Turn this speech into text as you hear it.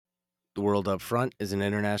The World Upfront is an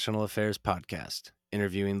international affairs podcast,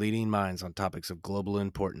 interviewing leading minds on topics of global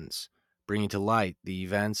importance, bringing to light the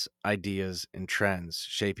events, ideas, and trends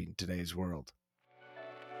shaping today's world.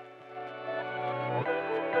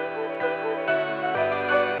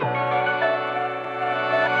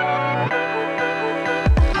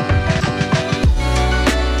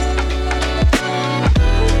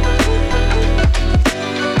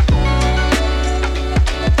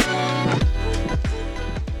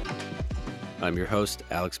 I'm your host,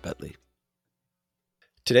 Alex Bentley.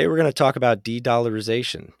 Today we're going to talk about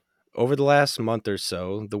de-dollarization. Over the last month or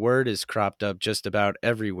so, the word has cropped up just about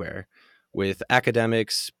everywhere, with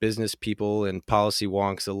academics, business people, and policy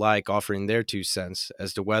wonks alike offering their 2 cents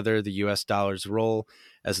as to whether the US dollar's role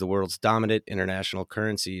as the world's dominant international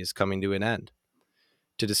currency is coming to an end.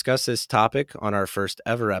 To discuss this topic on our first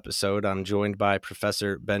ever episode, I'm joined by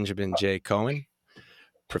Professor Benjamin J. Cohen.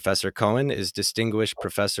 Professor Cohen is Distinguished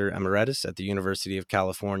Professor Emeritus at the University of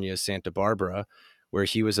California, Santa Barbara, where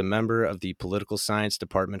he was a member of the Political Science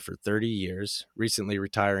Department for 30 years, recently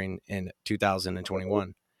retiring in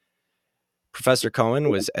 2021. Professor Cohen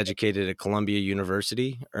was educated at Columbia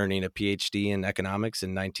University, earning a PhD in economics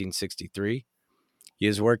in 1963. He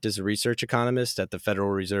has worked as a research economist at the Federal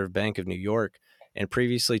Reserve Bank of New York and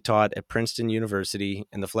previously taught at Princeton University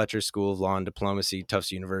and the Fletcher School of Law and Diplomacy,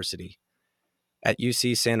 Tufts University. At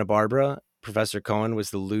UC Santa Barbara, Professor Cohen was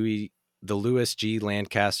the Lewis G.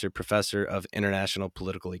 Lancaster Professor of International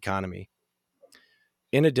Political Economy.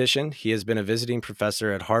 In addition, he has been a visiting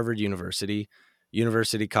professor at Harvard University,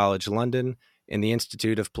 University College London, and the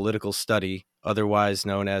Institute of Political Study, otherwise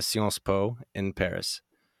known as Sciences Po, in Paris.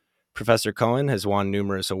 Professor Cohen has won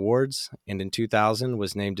numerous awards, and in 2000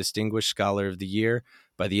 was named Distinguished Scholar of the Year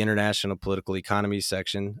by the International Political Economy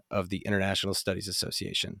section of the International Studies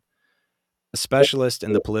Association. A specialist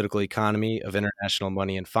in the political economy of international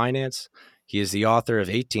money and finance, he is the author of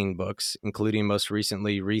 18 books, including most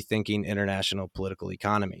recently Rethinking International Political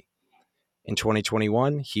Economy. In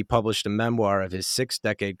 2021, he published a memoir of his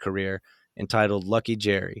 6-decade career entitled Lucky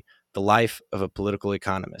Jerry, The Life of a Political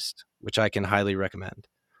Economist, which I can highly recommend.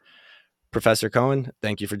 Professor Cohen,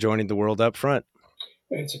 thank you for joining the World Upfront.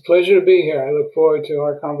 It's a pleasure to be here. I look forward to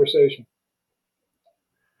our conversation.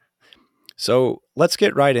 So let's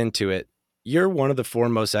get right into it. You're one of the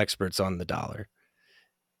foremost experts on the dollar.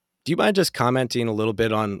 Do you mind just commenting a little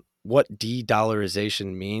bit on what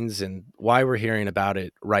de-dollarization means and why we're hearing about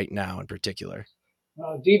it right now in particular?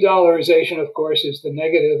 De-dollarization, of course, is the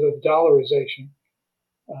negative of dollarization.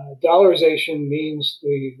 Dollarization means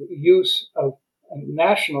the use of a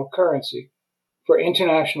national currency for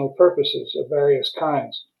international purposes of various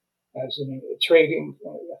kinds, as in a trading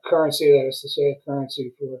currency, that is to say, a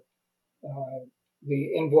currency for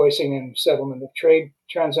the invoicing and settlement of trade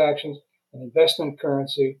transactions, an investment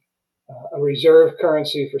currency, a reserve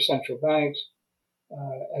currency for central banks,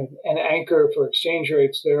 an anchor for exchange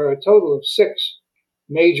rates. There are a total of 6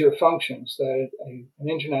 major functions that an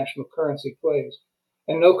international currency plays.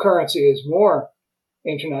 And no currency is more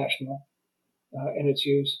international in its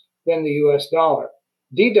use than the US dollar.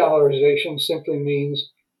 De-dollarization simply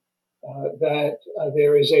means that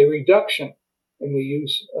there is a reduction in the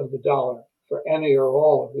use of the dollar for any or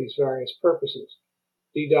all of these various purposes.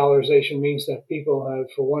 De-dollarization means that people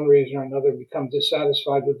have, for one reason or another, become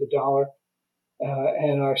dissatisfied with the dollar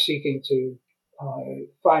and are seeking to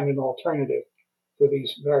find an alternative for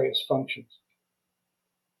these various functions.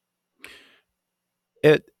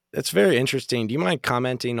 It's very interesting. Do you mind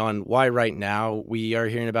commenting on why right now we are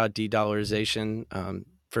hearing about de-dollarization?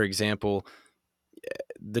 For example,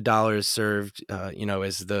 the dollar has served,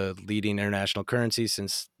 as the leading international currency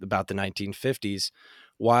since about the 1950s.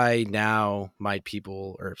 Why now might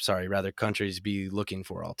countries be looking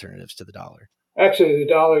for alternatives to the dollar? Actually, the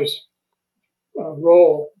dollar's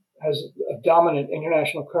role as a dominant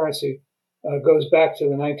international currency goes back to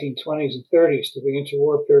the 1920s and 30s, to the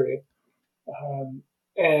interwar period.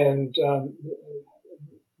 And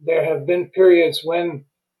there have been periods when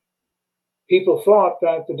people thought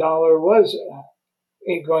that the dollar was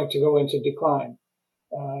going to go into decline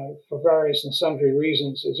for various and sundry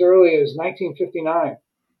reasons. As early as 1959,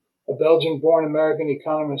 a Belgian-born American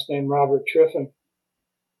economist named Robert Triffin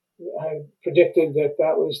predicted that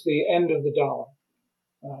that was the end of the dollar.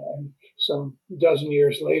 And some dozen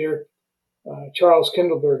years later, Charles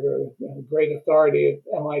Kindleberger, a great authority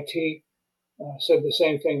at MIT, said the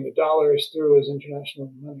same thing. The dollar is through as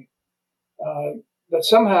international money. But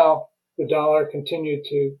somehow the dollar continued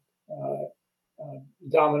to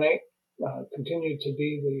dominate, continued to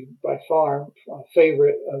be the by far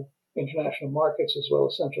favorite of international markets as well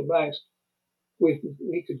as central banks.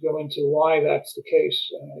 we could go into why that's the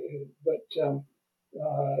case, but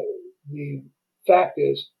the fact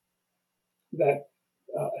is that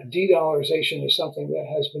de-dollarization is something that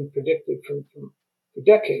has been predicted for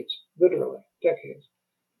decades, literally decades.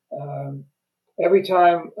 Every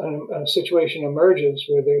time a situation emerges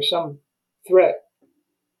where there's some threat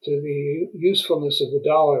to the usefulness of the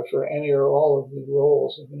dollar for any or all of the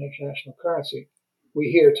roles of an international currency, we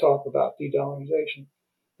hear talk about de-dollarization.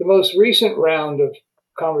 The most recent round of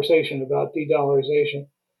conversation about de-dollarization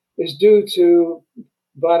is due to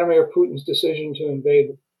Vladimir Putin's decision to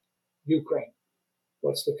invade Ukraine.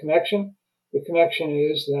 What's the connection? The connection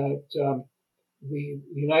is that the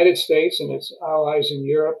United States and its allies in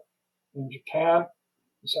Europe and Japan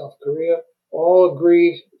and South Korea all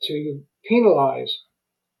agreed to penalize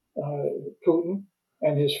Putin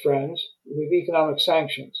and his friends with economic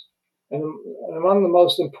sanctions. And among the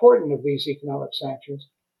most important of these economic sanctions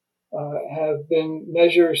have been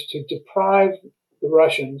measures to deprive the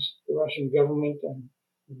Russians, the Russian government and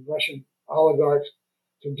the Russian oligarchs,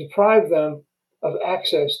 to deprive them of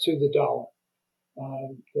access to the dollar.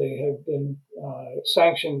 They have been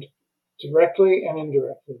sanctioned directly and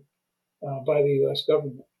indirectly by the U.S.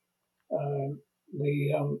 government.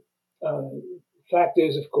 The fact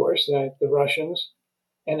is, of course, that the Russians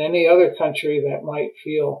and any other country that might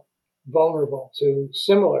feel vulnerable to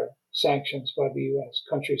similar sanctions by the U.S.,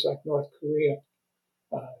 countries like North Korea,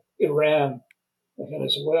 Iran,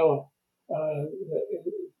 Venezuela,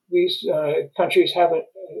 these countries have a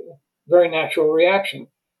very natural reaction.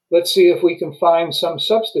 Let's see if we can find some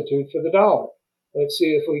substitute for the dollar. Let's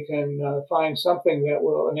see if we can find something that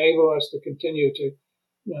will enable us to continue to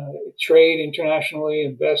trade internationally,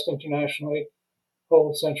 invest internationally,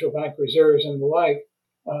 hold central bank reserves and the like,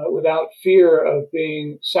 without fear of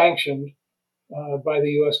being sanctioned by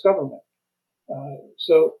the U.S. government.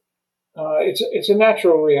 So it's a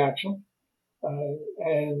natural reaction,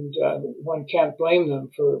 and one can't blame them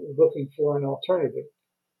for looking for an alternative.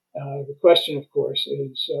 The question, of course,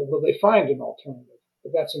 is will they find an alternative?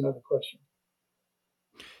 But that's another question.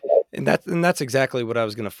 And that's exactly what I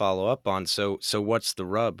was going to follow up on. So what's the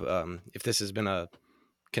rub? If this has been a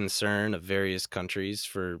concern of various countries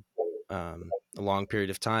for a long period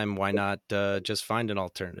of time, why not just find an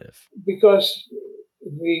alternative? Because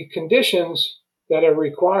the conditions that are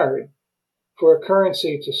required for a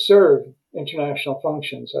currency to serve international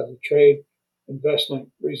functions as a trade,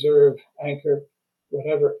 investment, reserve, anchor,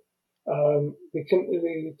 whatever,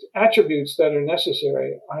 the attributes that are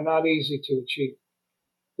necessary are not easy to achieve.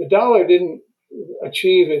 The dollar didn't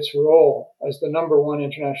achieve its role as the number one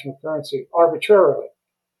international currency arbitrarily.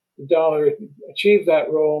 The dollar achieved that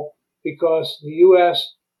role because the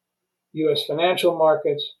U.S. financial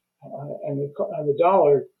markets and the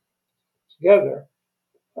dollar together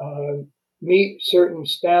meet certain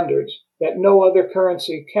standards that no other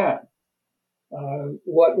currency can.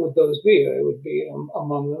 What would those be? It would be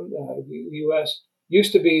among them. The U.S.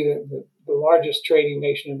 used to be the largest trading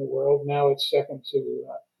nation in the world. Now it's second to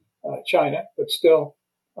China, but still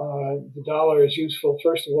the dollar is useful,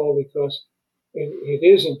 first of all, because it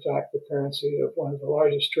is, in fact, the currency of one of the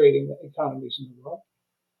largest trading economies in the world.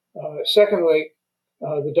 Secondly,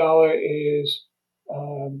 the dollar is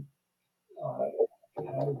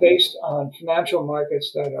based on financial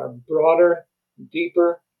markets that are broader,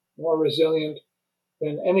 deeper, more resilient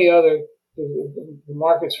than any other, the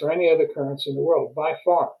markets for any other currency in the world, by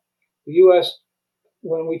far. The U.S.,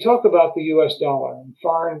 when we talk about the U.S. dollar and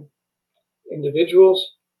foreign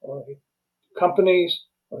individuals or companies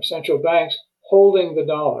or central banks holding the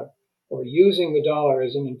dollar or using the dollar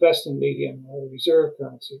as an investment medium or a reserve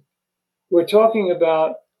currency, we're not talking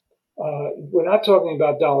about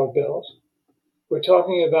dollar bills. We're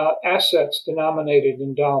talking about assets denominated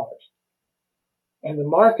in dollars. And the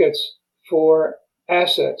markets for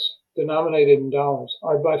assets denominated in dollars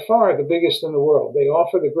are by far the biggest in the world. They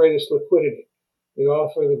offer the greatest liquidity. They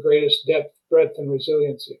offer the greatest depth, breadth, and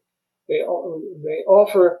resiliency. They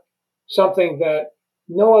offer something that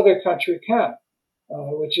no other country can,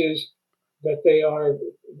 which is that they are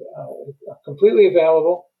completely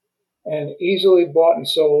available and easily bought and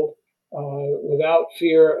sold without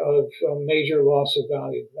fear of major loss of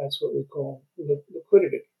value. That's what we call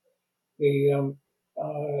liquidity.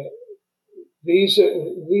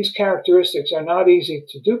 These characteristics are not easy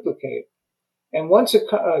to duplicate. And once a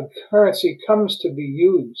currency comes to be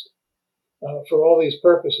used for all these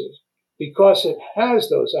purposes, because it has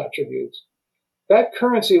those attributes, that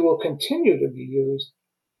currency will continue to be used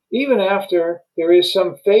even after there is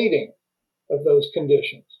some fading of those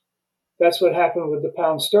conditions. That's what happened with the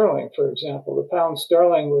pound sterling, for example. The pound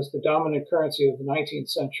sterling was the dominant currency of the 19th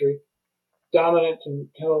century. dominant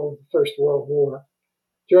until the First World War.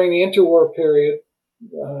 During the interwar period,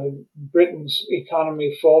 Britain's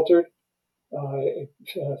economy faltered. It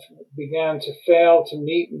began to fail to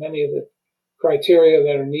meet many of the criteria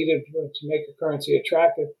that are needed to make a currency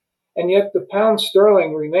attractive. And yet the pound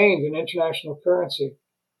sterling remained an international currency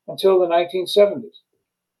until the 1970s.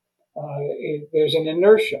 There's an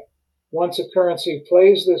inertia. Once a currency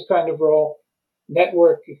plays this kind of role,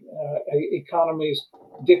 network economies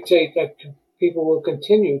dictate that people will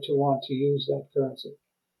continue to want to use that currency.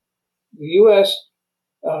 The U.S.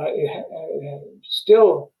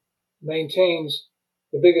 Still maintains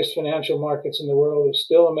the biggest financial markets in the world, is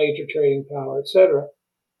still a major trading power, etc.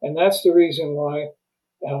 And that's the reason why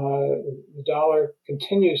the dollar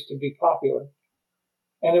continues to be popular.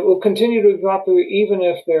 And it will continue to be popular even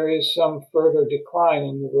if there is some further decline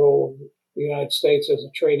in the role of the United States as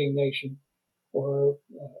a trading nation or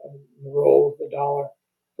the role of the dollar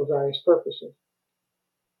for various purposes.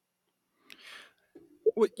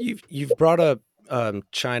 Well, you've brought up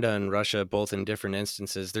China and Russia both in different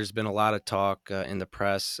instances. There's been a lot of talk in the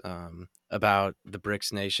press about the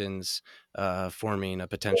BRICS nations forming a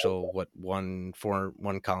potential what one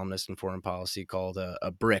columnist in foreign policy called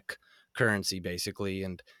a BRIC currency, basically.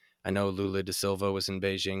 And I know Lula da Silva was in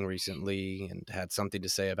Beijing recently and had something to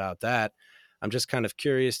say about that. I'm just kind of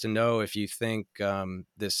curious to know if you think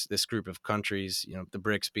this group of countries, the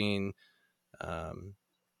BRICS being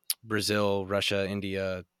Brazil, Russia,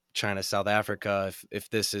 India, China, South Africa, if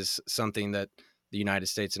this is something that the United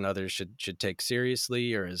States and others should take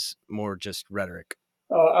seriously, or is more just rhetoric?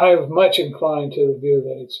 I'm much inclined to the view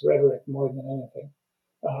that it's rhetoric more than anything.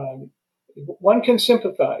 One can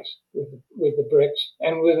sympathize with the BRICS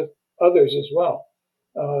and with others as well,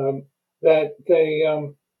 that they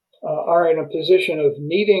are in a position of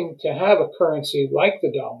needing to have a currency like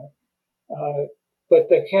the dollar, but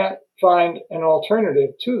they can't find an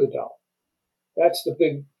alternative to the dollar. That's the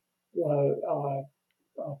big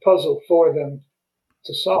puzzle for them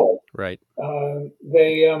to solve. Right. I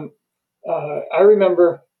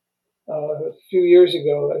remember a few years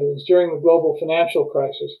ago, it was during the global financial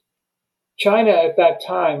crisis. China at that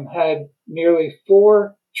time had nearly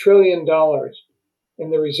 $4 trillion in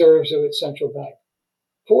the reserves of its central bank.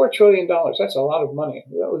 $4 trillion, that's a lot of money.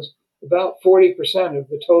 That was about 40% of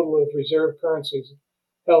the total of reserve currencies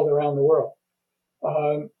held around the world.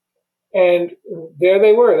 And there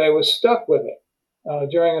they were stuck with it.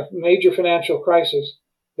 During a major financial crisis,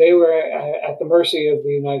 they were at the mercy of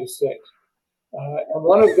the United States. And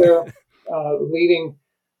one of their leading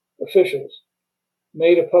officials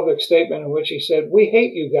made a public statement in which he said, "We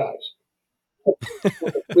hate you guys.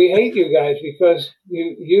 We hate you guys because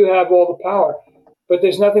you have all the power, but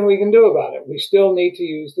there's nothing we can do about it. We still need to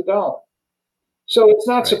use the dollar." So it's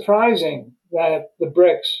not surprising that the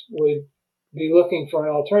BRICS would be looking for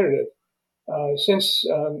an alternative. Since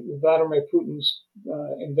Vladimir Putin's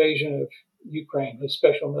invasion of Ukraine, his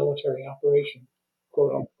special military operation,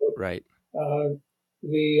 quote unquote, right.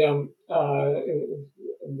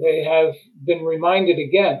 They have been reminded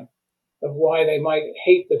again of why they might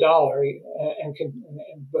hate the dollar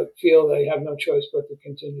but feel they have no choice but to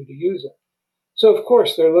continue to use it. So, of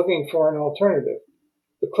course, they're looking for an alternative.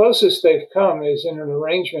 The closest they've come is in an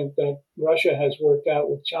arrangement that Russia has worked out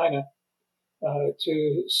with China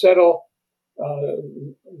to settle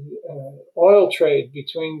oil trade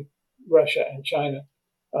between Russia and China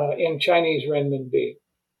in Chinese renminbi.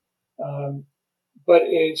 But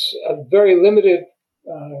it's a very limited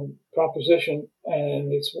proposition,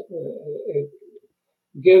 and it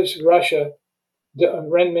gives Russia the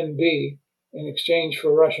renminbi in exchange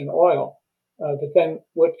for Russian oil. But then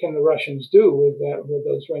what can the Russians do with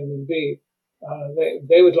those renminbi?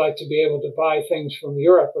 They would like to be able to buy things from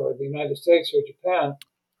Europe or the United States or Japan.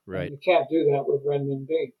 Right. And you can't do that with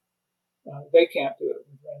renminbi. They can't do it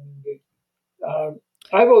with renminbi.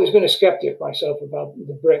 I've always been a skeptic myself about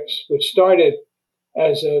the BRICS, which started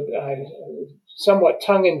as a somewhat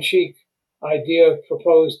tongue-in-cheek idea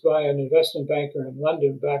proposed by an investment banker in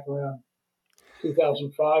London back around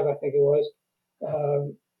 2005, I think it was.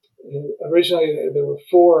 Originally, there were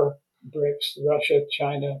 4 BRICS: Russia,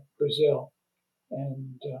 China, Brazil,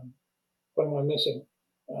 and what am I missing?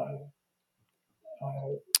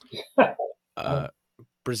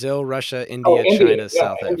 Brazil, Russia, India, China,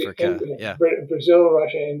 South Africa. Brazil,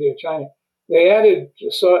 Russia, India, China. They added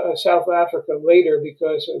South Africa later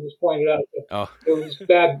because it was pointed out that it was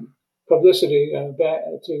bad publicity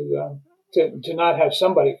to not have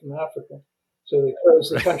somebody from Africa. So they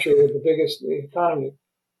closed the country with the biggest economy.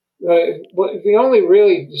 The only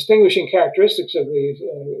really distinguishing characteristics of these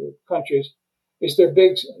countries is their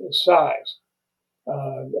big size.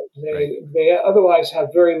 Uh, Right. they otherwise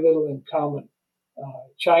have very little in common.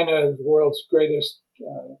 China, the world's greatest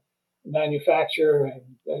manufacturer and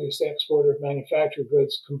biggest exporter of manufactured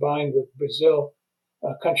goods, combined with Brazil,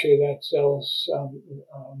 a country that sells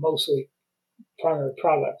mostly primary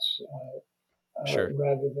products Sure.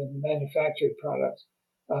 rather than manufactured products.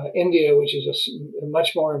 India, which is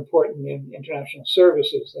much more important in international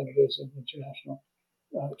services than it is in international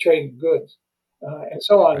trade in goods, and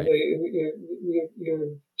so on. Right.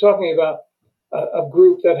 You're talking about a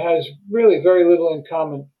group that has really very little in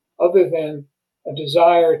common other than a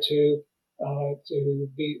desire to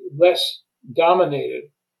be less dominated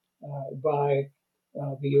by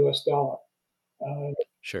the U.S. dollar. Uh,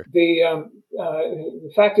 Sure. the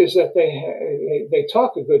fact is that they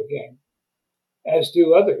talk a good game, as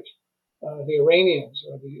do others, the Iranians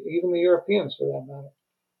or even the Europeans for that matter.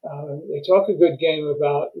 They talk a good game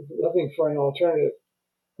about looking for an alternative,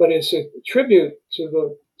 but it's a tribute to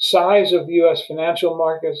the size of the U.S. financial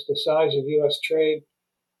markets, the size of U.S. trade.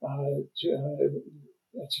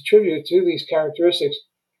 It's a tribute to these characteristics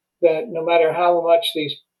that no matter how much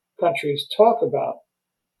these countries talk about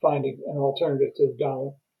finding an alternative to the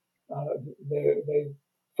dollar, uh, they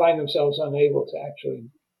find themselves unable to actually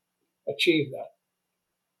achieve that.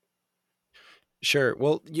 Sure.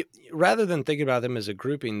 Well, rather than thinking about them as a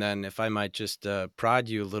grouping, then, if I might just prod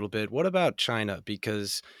you a little bit, what about China?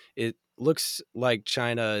 Because it looks like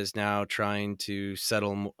China is now trying to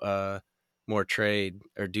settle more trade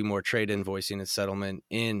or do more trade invoicing and settlement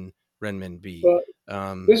in renminbi. Well,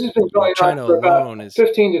 this has been going on China for about alone is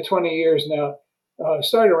 15 to 20 years now.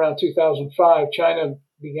 Started around 2005. China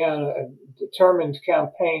began a determined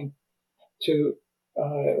campaign to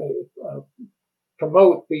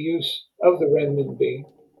promote the use of the renminbi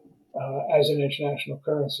as an international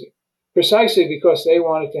currency, precisely because they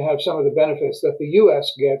wanted to have some of the benefits that the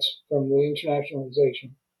U.S. gets from the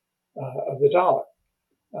internationalization of the dollar.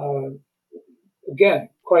 Uh, Again,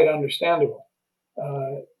 quite understandable.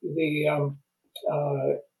 Uh, the, um,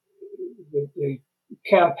 uh, the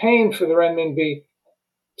campaign for the renminbi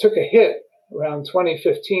took a hit around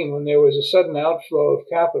 2015 when there was a sudden outflow of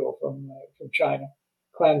capital from China,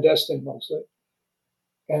 clandestine mostly,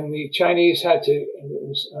 and the Chinese had to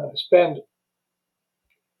spend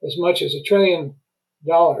as much as $1 trillion,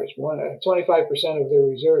 25% of their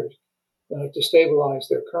reserves, to stabilize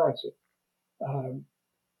their currency. Um,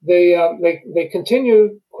 they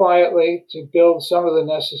continue quietly to build some of the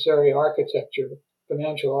necessary architecture,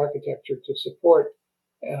 financial architecture, to support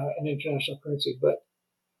an international currency, but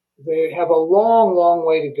they have a long, long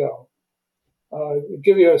way to go.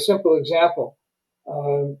 Give you a simple example.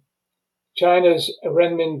 China's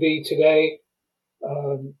renminbi today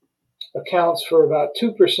um, accounts for about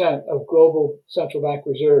 2% of global central bank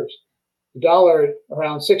reserves. The dollar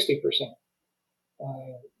around 60%.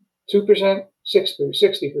 2%,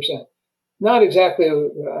 60%. Not exactly.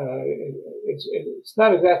 It's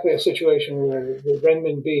not exactly a situation where the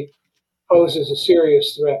renminbi poses a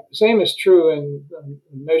serious threat. The same is true in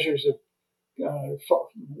measures of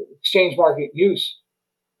exchange market use.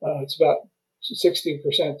 It's about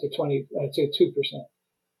 60% to 2%.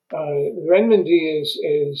 The renminbi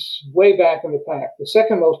is way back in the pack. The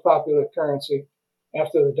second most popular currency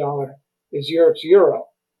after the dollar is Europe's euro,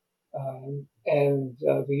 and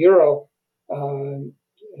the euro um,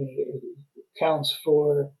 accounts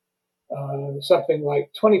for something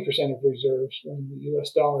like 20% of reserves, when the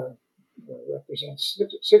U.S. dollar represents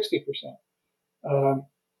 60%. Um,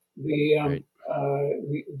 the, um, right.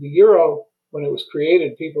 the euro, when it was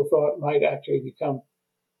created, people thought might actually become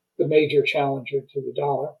the major challenger to the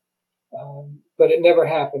dollar, but it never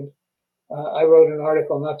happened. I wrote an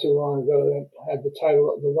article not too long ago that had the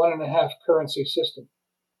title "The One and a Half Currency System."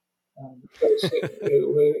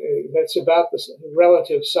 That's about the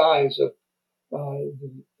relative size of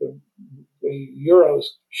the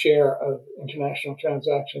euro's share of international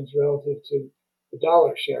transactions relative to the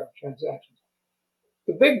dollar share of transactions.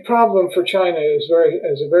 The big problem for China is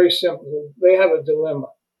a very simple. They have a dilemma.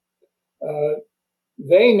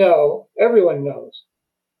 They know, everyone knows,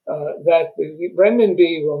 that the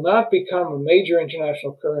renminbi will not become a major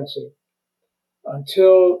international currency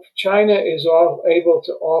until China is able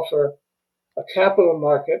to offer a capital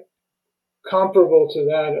market comparable to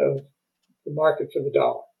that of the market for the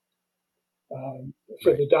dollar, for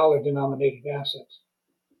Right. the dollar denominated assets,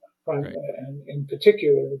 Right. and in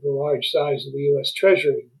particular, the large size of the U.S.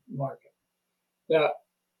 Treasury market. Now,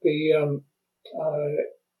 the, um,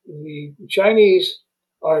 the Chinese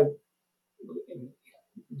are,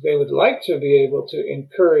 they would like to be able to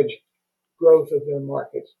encourage growth of their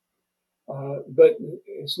markets. But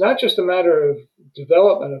it's not just a matter of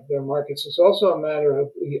development of their markets, it's also a matter of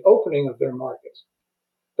the opening of their markets.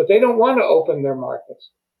 But they don't want to open their markets.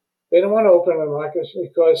 They don't want to open their markets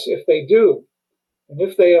because if they do, and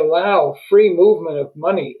if they allow free movement of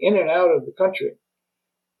money in and out of the country,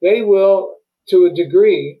 they will, to a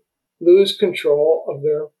degree, lose control of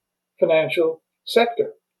their financial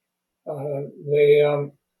sector. And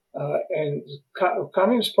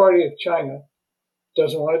Communist Party of China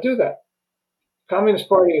doesn't want to do that. Communist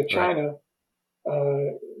Party of Right. China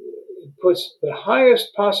uh, puts the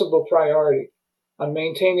highest possible priority on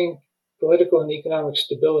maintaining political and economic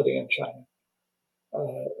stability in China.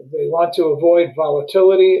 They want to avoid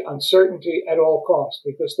volatility, uncertainty at all costs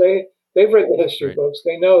because they've read the history Right. books.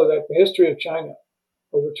 They know that the history of China,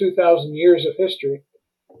 over 2,000 years of history,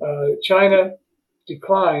 China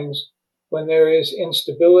declines when there is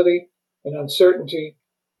instability and uncertainty,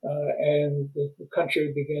 and the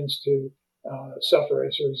country begins to suffer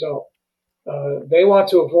as a result. They want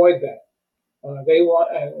to avoid that.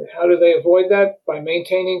 How do they avoid that? By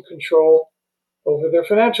maintaining control over their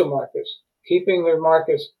financial markets, keeping their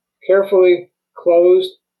markets carefully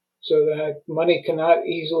closed so that money cannot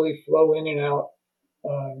easily flow in and out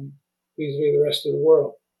vis-a-vis the rest of the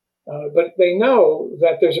world. But they know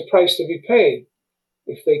that there's a price to be paid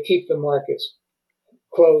if they keep the markets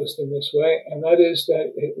closed in this way, and that is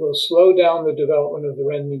that it will slow down the development of the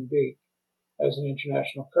renminbi as an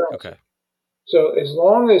international currency. Okay. So as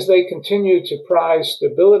long as they continue to prize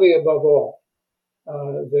stability above all,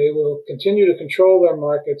 they will continue to control their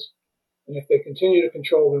markets. And if they continue to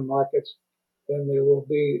control their markets, then there will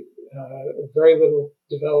be very little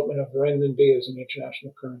development of the renminbi as an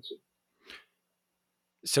international currency.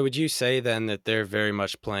 So would you say then that they're very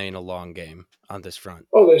much playing a long game on this front?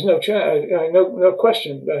 Oh, there's no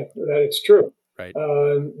question that it's true. Right.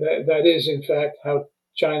 That is, in fact, how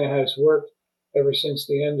China has worked ever since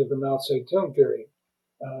the end of the Mao Zedong period.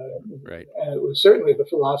 Right. And it was certainly the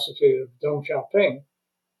philosophy of Deng Xiaoping,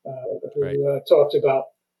 Right. who talked about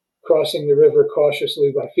crossing the river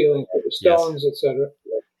cautiously by feeling for the Yes. stones, etc.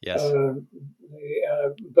 Yes. Um,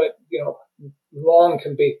 but long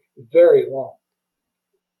can be very long.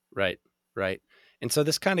 Right. Right. And so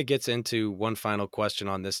this kind of gets into one final question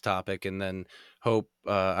on this topic, and then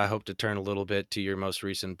I hope to turn a little bit to your most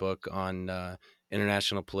recent book on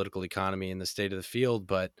international political economy and the state of the field.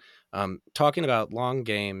 But talking about long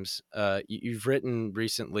games, you've written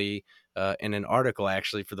recently in an article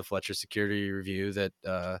actually for the Fletcher Security Review that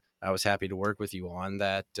I was happy to work with you on,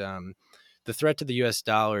 that the threat to the U.S.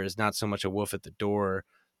 dollar is not so much a wolf at the door,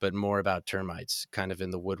 but more about termites kind of in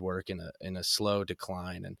the woodwork in a slow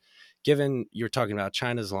decline. And given you're talking about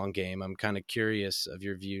China's long game, I'm kind of curious of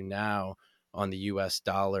your view now on the US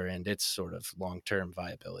dollar and its sort of long-term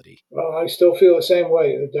viability. Well, I still feel the same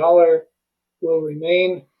way. The dollar will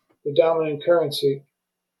remain the dominant currency,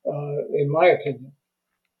 in my opinion.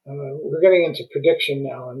 We're getting into prediction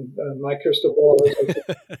now, and my crystal ball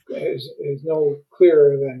is no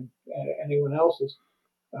clearer than anyone else's.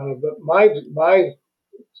 But my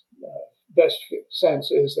best sense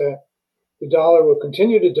is that the dollar will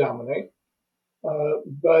continue to dominate,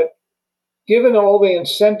 but given all the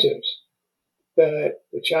incentives that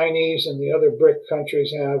the Chinese and the other BRIC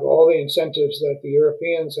countries have, all the incentives that the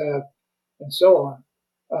Europeans have, and so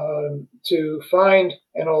on, to find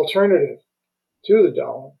an alternative to the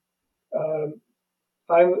dollar. Um,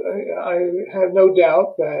 I have no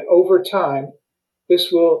doubt that over time,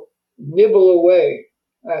 this will nibble away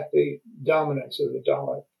at the dominance of the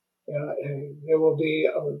dollar. And there will be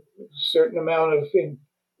a certain amount of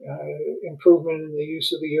improvement in the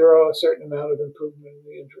use of the euro, a certain amount of improvement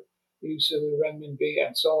in the use of the renminbi,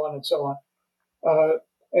 and so on and so on.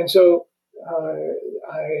 And so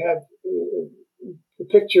I have the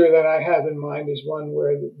picture that I have in mind is one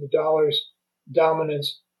where the dollar's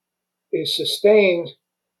dominance is sustained,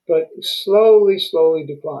 but slowly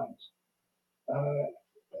declines. Uh,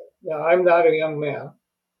 Now, I'm not a young man,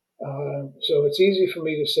 so it's easy for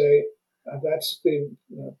me to say that's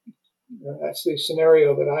the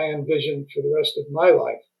scenario that I envision for the rest of my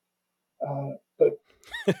life. But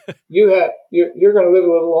you're going to live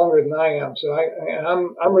a little longer than I am, so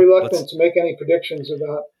I'm reluctant Let's to make any predictions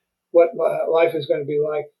about what life is going to be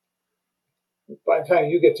like by the time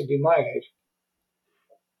you get to be my age.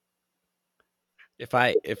 if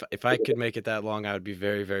I could make it that long, I would be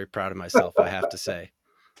very, very proud of myself, I have to say.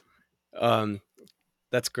 Um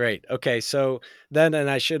that's great. Okay, so then, and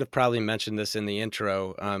I should have probably mentioned this in the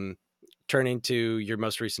intro, turning to your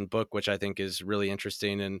most recent book, which I think is really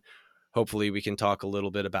interesting, and hopefully we can talk a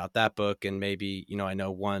little bit about that book, and maybe, I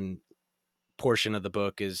know one portion of the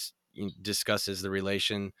book is discusses the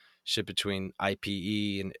relation relationship between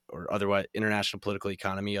IPE and or otherwise international political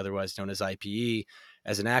economy, otherwise known as IPE,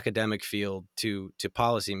 as an academic field to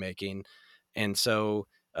policy making. And so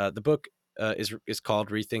the book is called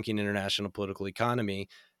Rethinking International Political Economy.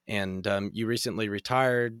 And you recently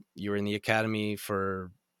retired. You were in the academy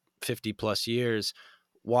for 50 plus years.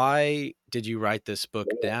 Why did you write this book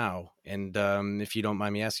now? And if you don't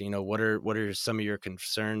mind me asking, what are some of your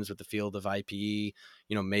concerns with the field of IPE?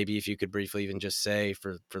 Maybe if you could briefly even just say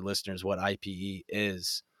for listeners what IPE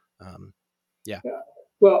is. Yeah. Yeah.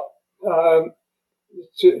 Well, for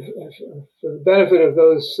the benefit of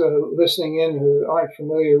those listening in who aren't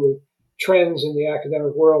familiar with trends in the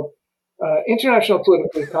academic world, international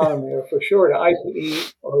political economy, or for short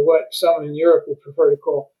IPE, or what some in Europe would prefer to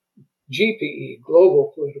call GPE,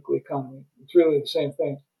 global political economy. It's really the same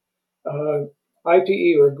thing.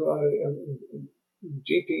 IPE or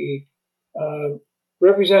GPE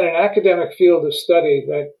represent an academic field of study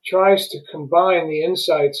that tries to combine the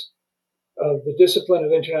insights of the discipline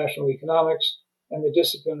of international economics and the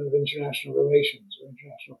discipline of international relations or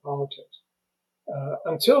international politics.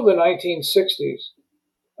 Until the 1960s,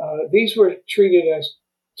 these were treated as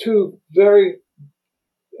two very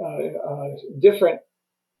different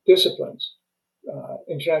disciplines,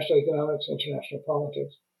 international economics, international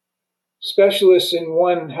politics. Specialists in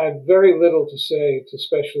one had very little to say to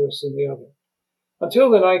specialists in the other. Until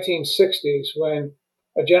the 1960s, when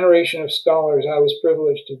a generation of scholars, I was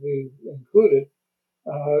privileged to be included,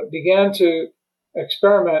 began to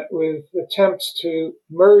experiment with attempts to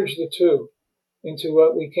merge the two into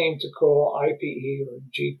what we came to call IPE or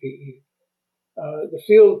GPE. The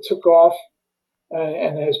field took off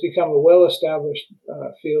and has become a well-established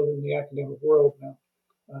field in the academic world now.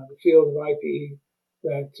 The field of IPE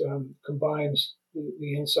that combines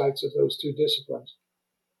the insights of those two disciplines.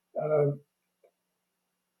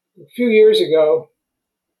 A few years ago,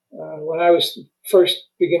 when I was first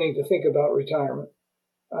beginning to think about retirement,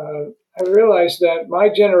 I realized that my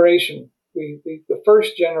generation, the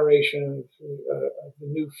first generation of the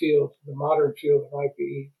new field, the modern field of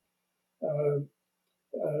IPE,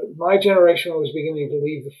 my generation was beginning to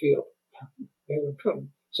leave the field.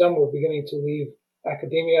 Some were beginning to leave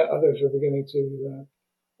academia, others were beginning to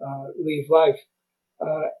leave life.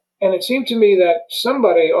 And it seemed to me that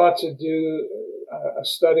somebody ought to do a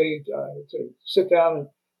study, to sit down and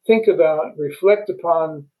think about, reflect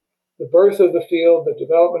upon the birth of the field, the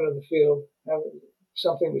development of the field, have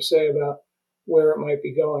something to say about where it might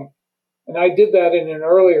be going. And I did that in an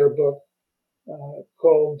earlier book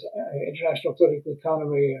called International Political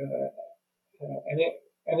Economy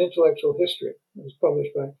and Intellectual History. It was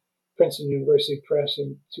published by Princeton University Press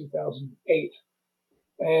in 2008.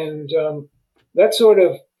 And that sort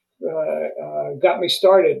of got me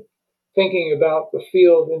started thinking about the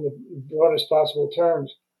field in the broadest possible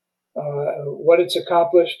terms, what it's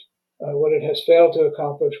accomplished, what it has failed to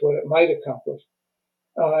accomplish, what it might accomplish.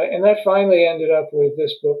 And that finally ended up with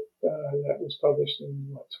this book that was published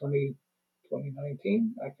in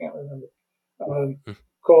 2019, I can't remember,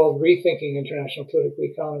 called Rethinking International Political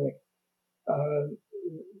Economy.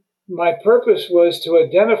 My purpose was to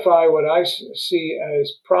identify what I see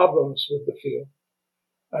as problems with the field.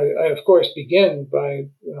 I of course, begin by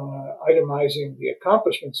itemizing the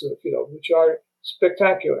accomplishments of the field, which are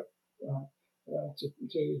spectacular. To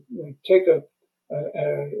take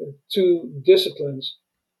two disciplines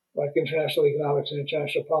like international economics and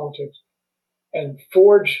international politics and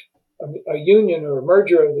forge a union or a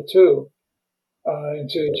merger of the two, and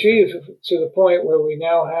to achieve to the point where we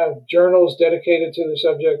now have journals dedicated to the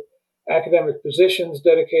subject, academic positions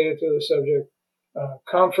dedicated to the subject,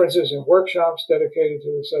 conferences and workshops dedicated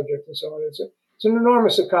to the subject, and so on. It's an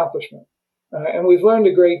enormous accomplishment. And we've learned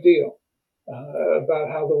a great deal about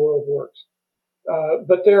how the world works.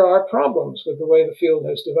 But there are problems with the way the field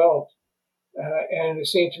has developed. And it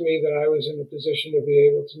seemed to me that I was in a position to be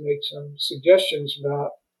able to make some suggestions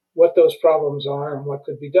about what those problems are and what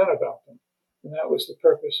could be done about them. And that was the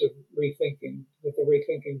purpose of Rethinking, with the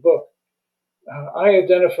Rethinking book. I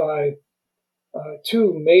identified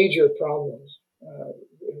two major problems.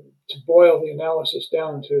 To boil the analysis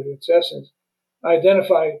down to its essence, I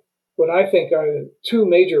identified what I think are the two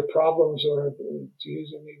major problems, or to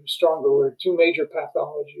use an even stronger word, two major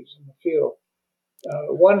pathologies in the field.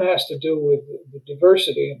 One has to do with the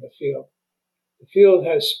diversity in the field. The field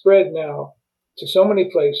has spread now to so many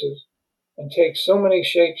places and takes so many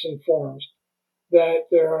shapes and forms that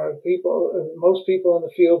there are most people in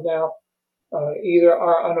the field now either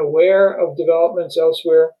are unaware of developments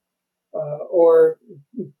elsewhere or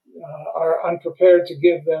are unprepared to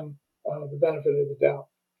give them the benefit of the doubt.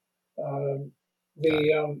 Got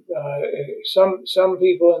The it. some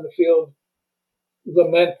people in the field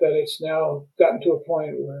lament that it's now gotten to a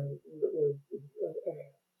point where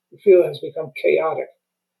the field has become chaotic.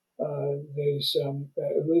 There's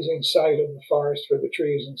losing sight of the forest for the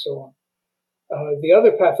trees and so on. The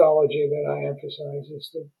other pathology that I emphasize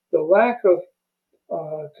is the lack of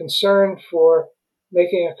concern for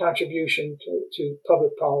making a contribution to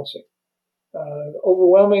public policy.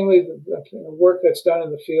 Overwhelmingly, the work that's done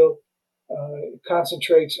in the field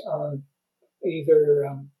concentrates on either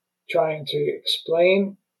trying to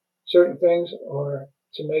explain certain things or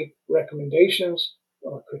to make recommendations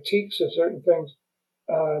or critiques of certain things,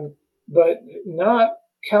 but not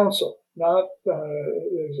counsel. Not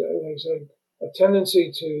there's a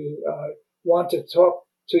tendency to want to talk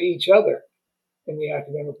to each other in the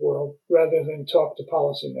academic world rather than talk to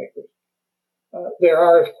policymakers. There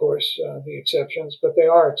are, of course, the exceptions, but they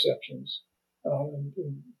are exceptions.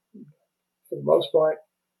 For the most part,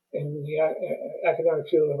 in the academic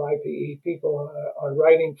field of IPE, people are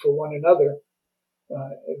writing for one another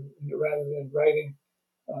rather than writing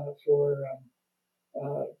for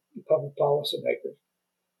public policymakers.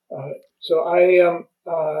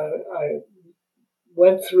 I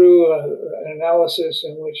went through an analysis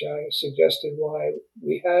in which I suggested why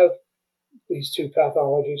we have these two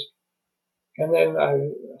pathologies, and then I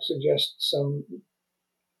suggest some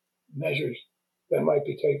measures that might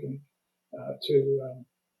be taken to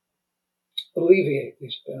alleviate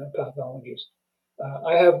these pathologies.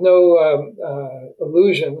 I have no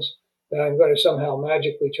illusions that I'm going to somehow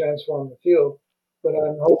magically transform the field, but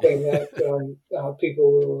I'm hoping that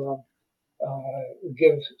people will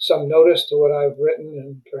give some notice to what I've written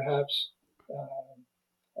and perhaps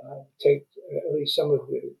take at least some of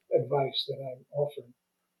the advice that I'm offering.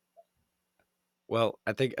 Well,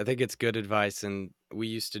 I think it's good advice, and we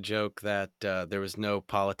used to joke that there was no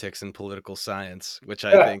politics in political science, which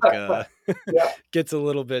I think Yeah, gets a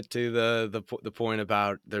little bit to the point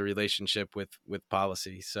about the relationship with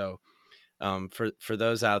policy. So, for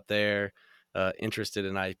those out there interested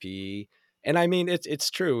in IPE, and I mean it's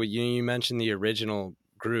true. You mentioned the original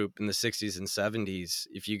group in the '60s and '70s.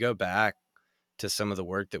 If you go back to some of the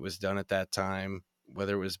work that was done at that time,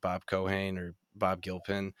 whether it was Bob Cohen or Bob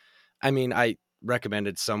Gilpin. I mean, I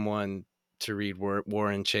recommended someone to read War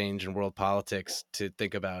and Change and World Politics to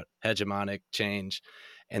think about hegemonic change.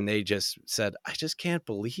 And they just said, I just can't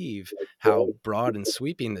believe how broad and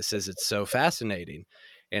sweeping this is. It's so fascinating.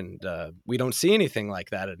 And we don't see anything like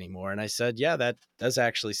that anymore. And I said, yeah, that does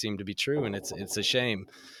actually seem to be true. And it's a shame.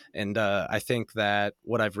 And I think that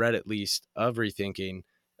what I've read, at least, of rethinking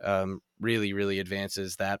really, really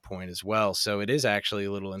advances that point as well. So it is actually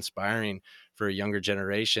a little inspiring for a younger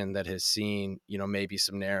generation that has seen, maybe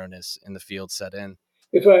some narrowness in the field set in.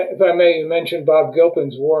 if I may mention Bob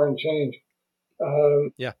Gilpin's War and Change.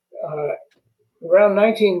 Um, Yeah. uh, Around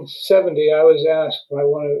 1970, I was asked by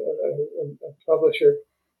a publisher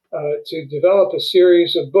to develop a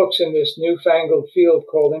series of books in this newfangled field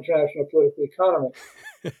called international political economy.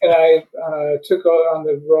 And I took on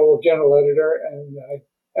the role of general editor, and I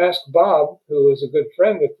asked Bob, who was a good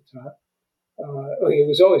friend at the time, he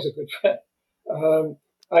was always a good friend. Um,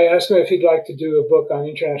 I asked him if he'd like to do a book on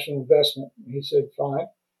international investment. He said, fine.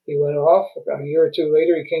 He went off. A year or two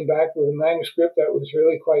later, he came back with a manuscript that was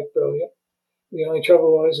really quite brilliant. The only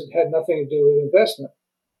trouble was it had nothing to do with investment.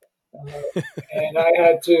 Uh, and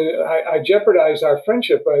I jeopardized our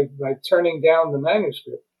friendship by turning down the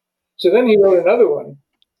manuscript. So then he wrote another one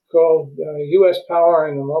called U.S. Power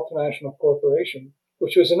and the Multinational Corporation,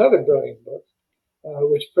 which was another brilliant book,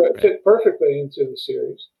 which Right. fit perfectly into the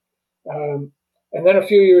series. Um, and then a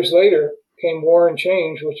few years later came War and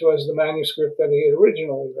Change, which was the manuscript that he had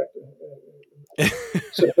originally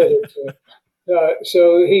submitted to.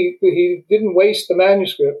 So he didn't waste the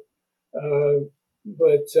manuscript,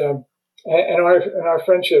 but and our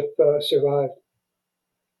friendship survived.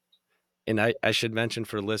 And I should mention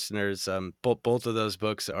for listeners, both of those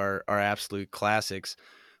books are absolute classics.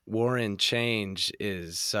 War and Change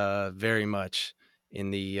is very much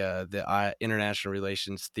in the international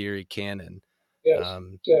relations theory canon, Yes,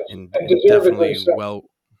 yes, and and deservedly definitely so.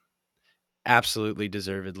 absolutely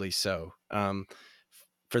deservedly so.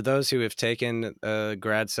 For those who have taken a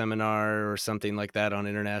grad seminar or something like that on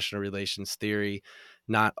international relations theory,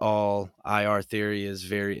 not all IR theory is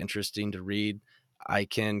very interesting to read. I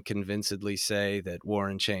can convincedly say that War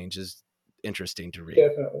and Change is interesting to read.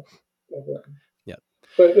 Definitely, definitely. Yeah.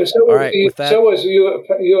 But All right. With that, so was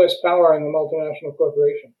U.S. Power and the Multinational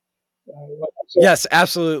Corporation. So yes,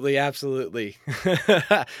 absolutely, absolutely.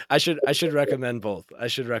 I should recommend both. I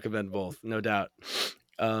should recommend both, no doubt.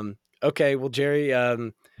 Okay, well, Jerry,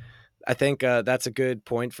 I think that's a good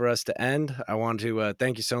point for us to end. I want to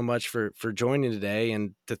thank you so much for joining today,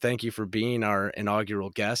 and to thank you for being our inaugural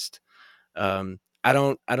guest. I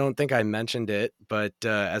don't think I mentioned it, but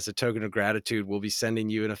as a token of gratitude, we'll be sending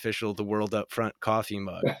you an official The World Upfront coffee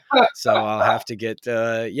mug. So I'll have to get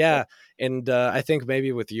yeah, and I think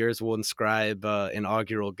maybe with yours we'll inscribe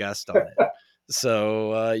inaugural guest on it.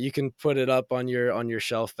 So you can put it up on your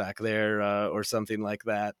shelf back there or something like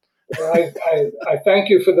that. Well, I thank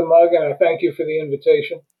you for the mug and I thank you for the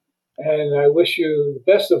invitation. And I wish you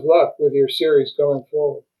the best of luck with your series going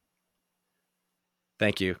forward.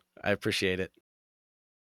 Thank you. I appreciate it.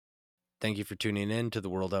 Thank you for tuning in to The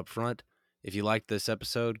World Upfront. If you liked this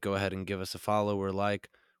episode, go ahead and give us a follow or like.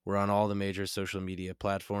 We're on all the major social media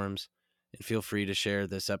platforms. And feel free to share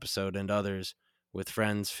this episode and others with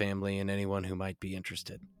friends, family, and anyone who might be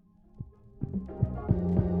interested.